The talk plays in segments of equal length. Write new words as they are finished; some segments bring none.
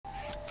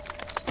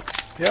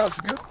Yeah,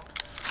 it's good.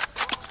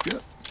 It's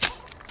good.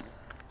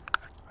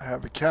 I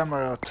have a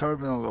camera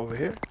terminal over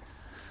here.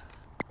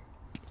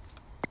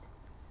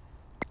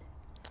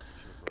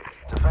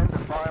 Defend the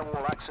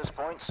firewall access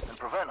points and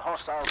prevent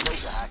hostile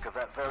data hack of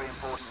that very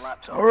important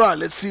laptop. All right,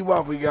 let's see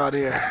what we got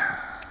here.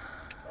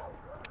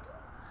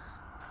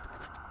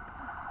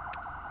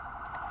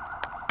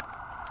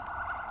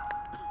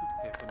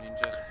 Careful,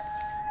 Ninja.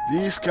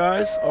 These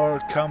guys are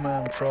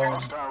coming from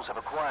Hostiles have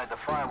acquired the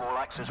firewall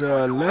access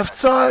the point left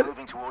side.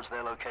 moving towards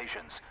their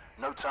locations.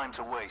 No time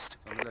to waste.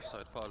 On the left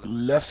side, far left.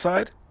 Left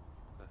side.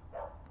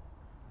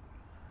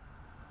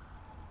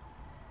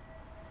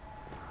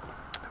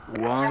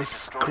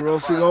 One's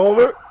crossing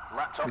over.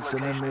 Laptop He's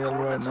in the location middle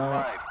right coordinates now.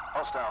 arrive.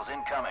 Hostiles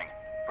incoming.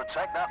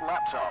 Protect that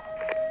laptop.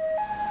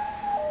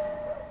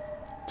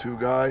 Two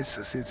guys.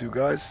 I see two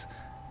guys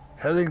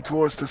heading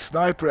towards the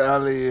sniper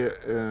alley.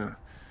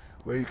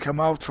 Where you come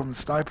out from the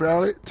sniper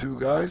alley. Two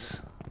guys.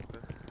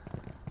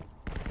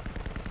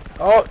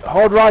 Oh,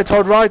 hold right.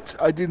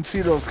 I didn't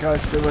see those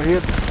guys. They were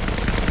here.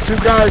 Two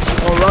guys.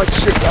 All right,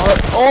 shit.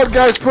 All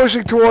guys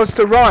pushing towards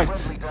the right.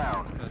 Friendly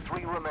down.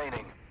 3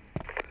 remaining.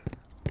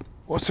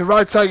 What's the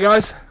right side,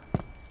 guys?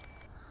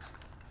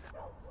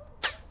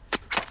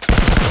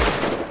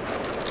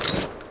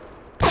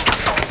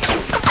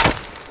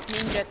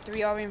 Ninja,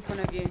 3 are in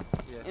front of you.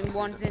 Yeah, And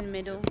one's in the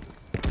middle.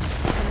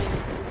 Coming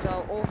as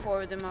well. All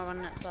 4 of them are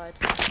on that side.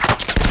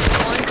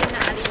 One's in the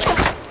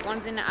alleyway.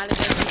 One's in the alleyway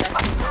to the left.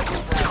 To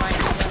the right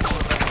as well.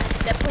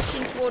 They're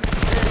pushing towards the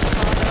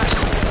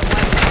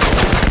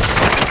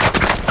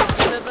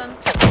Two of them.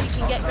 You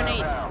can get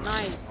grenades.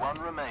 Nice. 1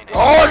 remaining. Oh,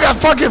 I got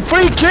fucking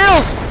 3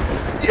 kills!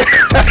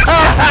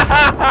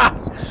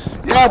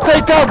 Yeah,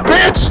 take that,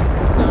 bitch!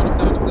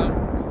 Down.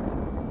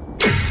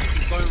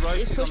 Going right,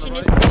 He's he's on pushing, the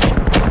he's right. pushing.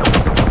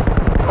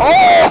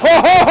 Oh, ho,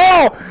 ho, ho!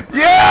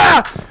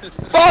 Yeah!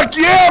 Fuck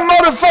yeah,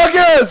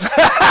 motherfuckers!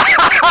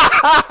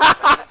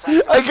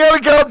 I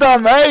gotta go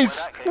down,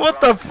 mates! What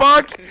the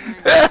fuck?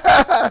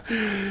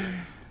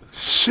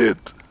 Shit.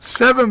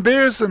 7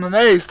 beers and an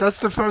ace. That's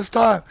the first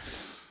time.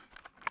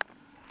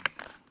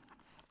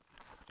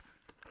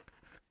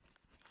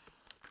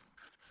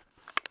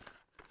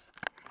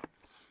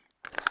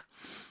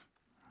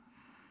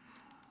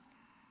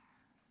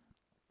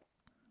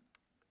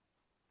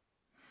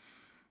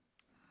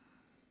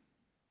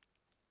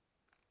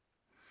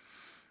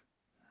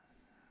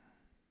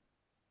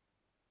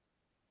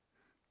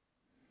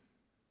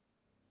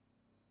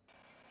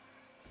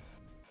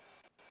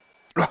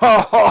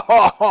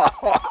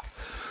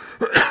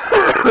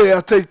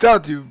 Yeah, take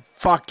that, you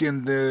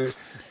fucking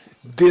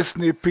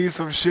Disney piece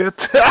of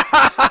shit.